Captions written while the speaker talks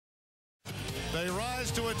They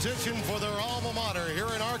rise to attention for their alma mater here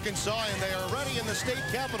in Arkansas, and they are ready in the state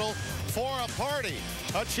capitol for a party.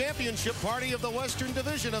 A championship party of the Western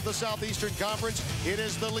Division of the Southeastern Conference. It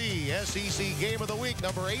is the Lee SEC Game of the Week.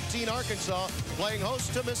 Number 18, Arkansas, playing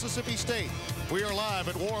host to Mississippi State. We are live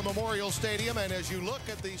at War Memorial Stadium, and as you look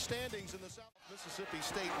at the standings in the South, Mississippi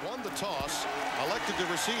State won the toss, elected to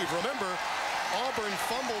receive. Remember, Auburn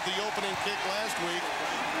fumbled the opening kick last week,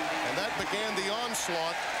 and that began the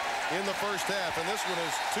onslaught in the first half, and this one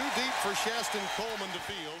is too deep for Shaston Coleman to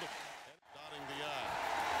field. Dotting the I.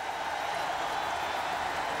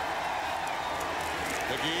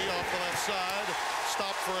 McGee off the left side,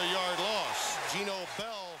 stopped for a yard loss. Gino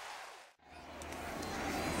Bell.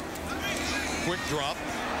 Quick drop,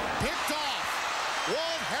 picked off.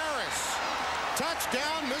 Walt Harris,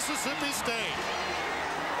 touchdown Mississippi State.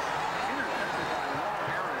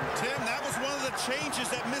 Tim, that was one of the changes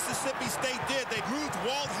that Mississippi State did. They moved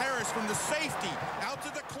Walt Harris from the safety out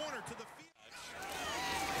to the corner to the field.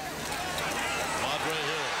 Madre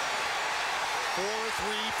Hill,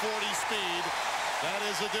 4.340 speed. That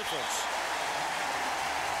is a difference.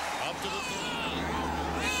 Up to the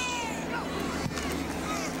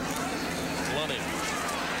Lunny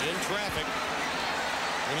in traffic.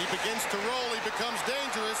 When he begins to roll, he becomes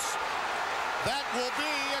dangerous. That will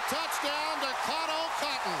be a touchdown to Cotto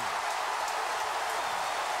Cotton.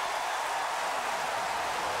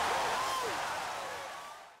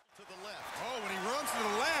 To the left. Oh, when he runs to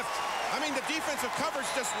the left, I mean, the defensive coverage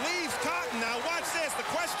just leaves Cotton. Now, watch this. The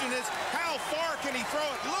question is, how far can he throw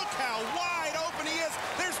it? Look how wide open he is.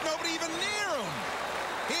 There's nobody even near him.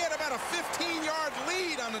 He had about a 15-yard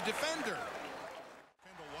lead on the defender.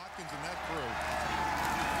 Kendall Watkins and that crew.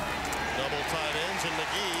 Double tight ends, and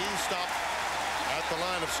McGee stopped at the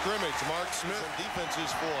line of scrimmage. Mark Smith and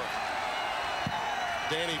defenses for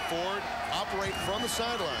Danny Ford operate from the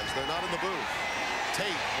sidelines. They're not in the booth.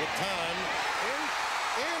 Tate with time.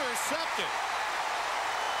 Intercepted.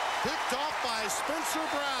 Picked off by Spencer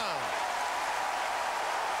Brown.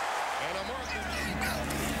 And a marker.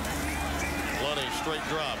 Lunny straight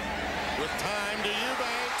drop. With time to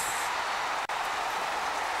Eubanks.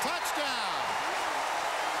 Touchdown.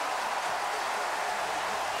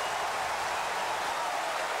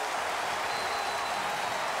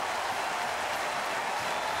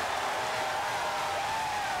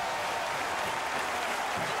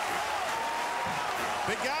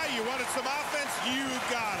 Big guy, you wanted some offense? You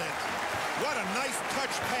got it. What a nice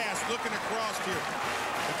touch pass looking across here.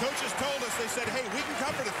 The coaches told us, they said, hey, we can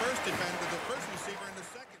cover the first defender, the first receiver, and the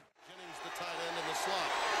second. Jennings, the tight end in the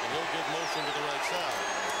slot, and he'll give motion to the right side.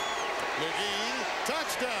 McGee,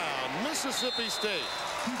 touchdown, Mississippi State.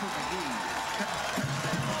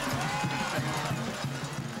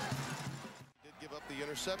 Did give up the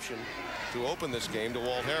interception to open this game to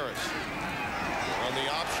Walt Harris. On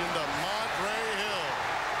the option to Madre Hill.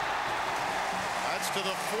 That's to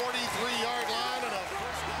the 43-yard line and a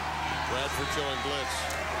first down. Bradford showing blitz.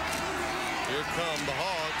 Here come the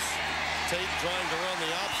Hogs. Tate trying to run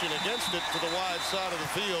the option against it to the wide side of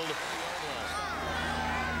the field.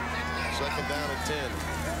 Second down at 10.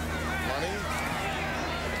 Money.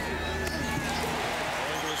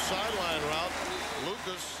 Going to a sideline route.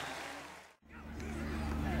 Lucas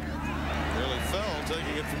nearly fell,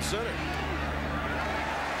 taking it from center.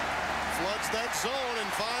 Floods that zone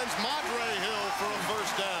and finds Madre Hill for a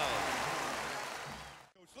first down.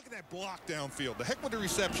 Coach, look at that block downfield. The heck with the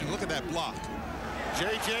reception. Look at that block.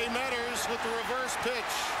 J.J. Metters with the reverse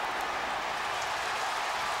pitch.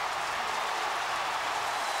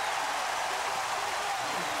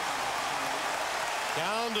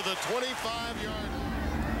 Down to the 25-yard line.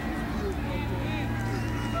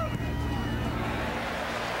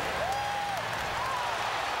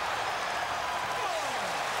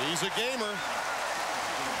 He's a gamer.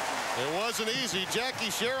 It wasn't easy. Jackie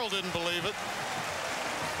Sherrill didn't believe it.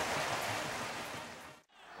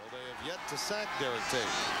 Well, they have yet to sack Derek Tate.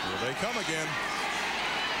 Here they come again.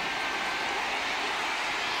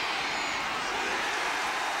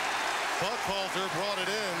 Buckhalter brought it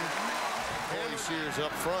in. Corey Sears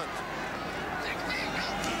up front.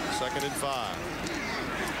 2nd and 5.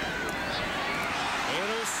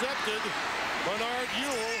 Intercepted. Bernard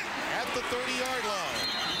Ewell at the 30-yard line.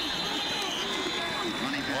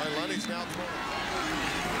 Lunny's now throwing.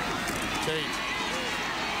 Tate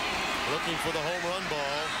looking for the home run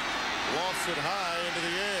ball. Lofts it high into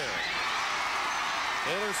the air.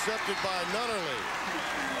 Intercepted by Nunnerly.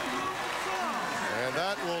 And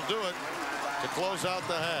that will do it to close out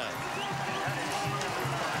the half.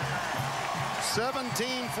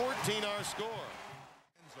 17-14 our score.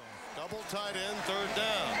 Double tight end, 3rd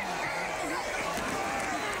down.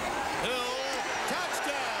 Hill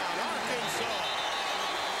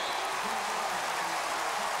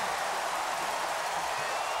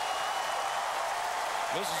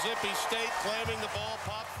Mississippi State claiming the ball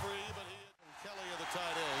popped free, but he and Kelly are the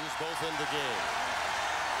tight ends, both in the game.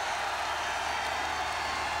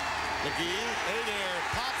 McGee, A-Dare,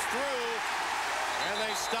 pops through, and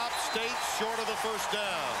they stop State short of the first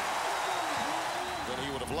down than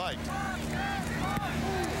he would have liked.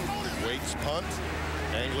 Waits punt,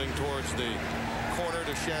 angling towards the corner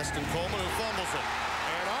to Shaston Coleman, who fumbles it.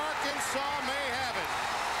 And Arkansas may have it.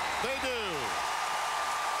 They do.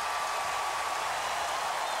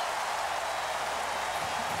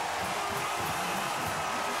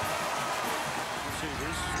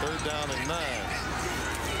 Receivers, 3rd down and 9.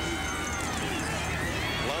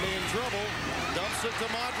 Lunny in trouble, dumps it to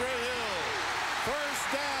Madre Hill. 1st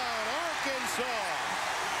down, Arkansas.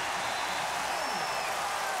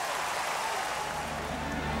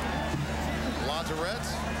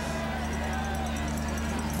 Lazarette's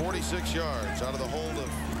 46 yards out of the hold of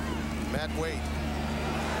Matt Waite.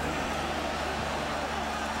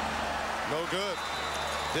 No good.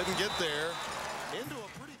 Didn't get there. Into a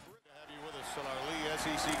pretty good to have you with us on our Lee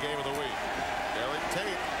SEC Game of the Week. Eric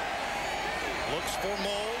Tate looks for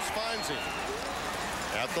Moles, finds him.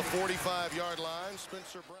 At the 45-yard line,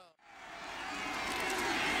 Spencer Brown.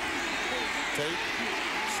 Tate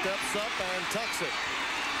steps up and tucks it.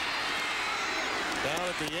 Down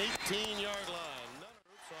at the 18-yard line.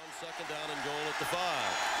 Nunneroops on 2nd down and goal at the 5.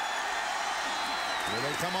 Here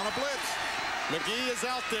they come on a blitz. McGee is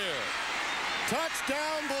out there.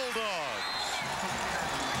 Touchdown, Bulldogs.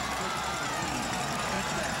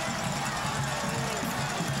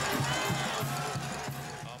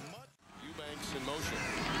 Eubanks in motion.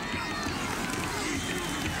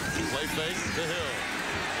 Play fake to Hill.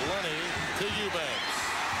 Lunny to Eubanks.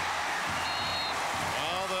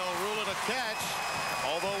 Now they'll rule it a catch.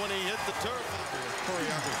 Although when he hit the turf,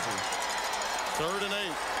 choreography. 3rd and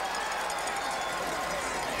 8.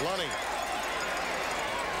 Lunny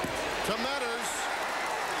to Metters.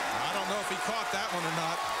 I don't know if he caught that one or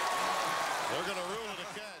not. They're going to rule it a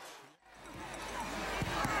catch.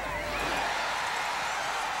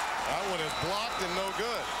 That one is blocked and no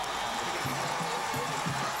good.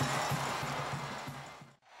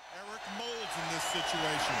 Eric Moles in this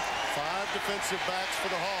situation. 5 defensive backs for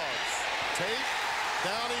the Hogs. Tate,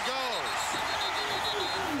 down he goes.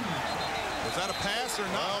 Was that a pass or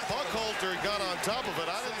not? Well, Buckholter got on top of it.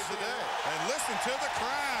 I didn't see that. And listen to the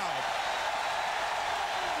crowd.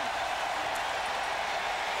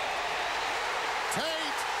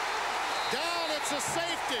 Tate, down, it's a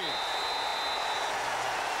safety.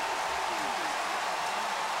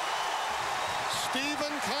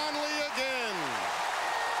 Stephen Conley again.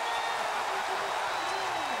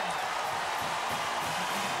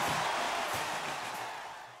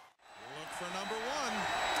 Look for number 1.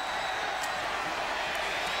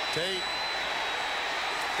 Tate,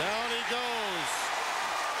 down he goes.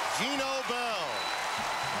 Gino Bell.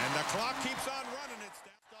 And the clock keeps on running. It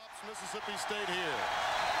stops Mississippi State here.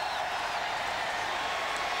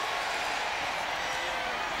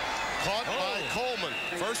 Caught by Coleman.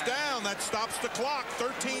 1st down, that stops the clock.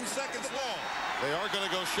 13 seconds long. They are going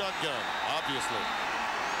to go shotgun, obviously.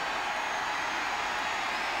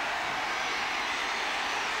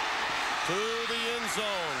 To the end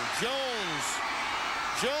zone. Jones.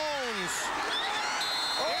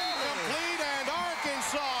 Incomplete, and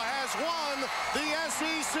Arkansas has won the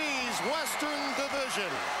SEC's Western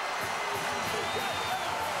Division.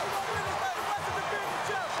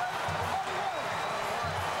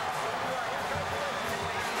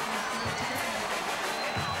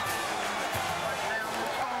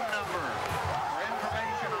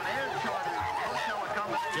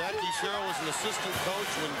 Jackie Sherrill was an assistant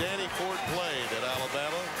coach when Danny Ford played at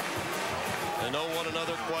Alabama. They know one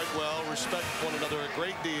another quite well, respect one another a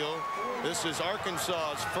great deal. This is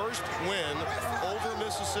Arkansas's first win over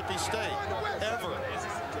Mississippi State ever.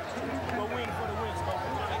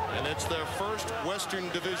 And it's their first Western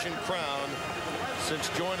Division crown since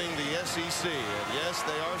joining the SEC. And yes,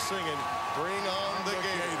 they are singing, "Bring on the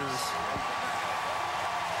Gators."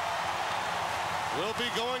 We'll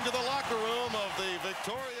be going to the locker room of the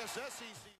victorious SEC.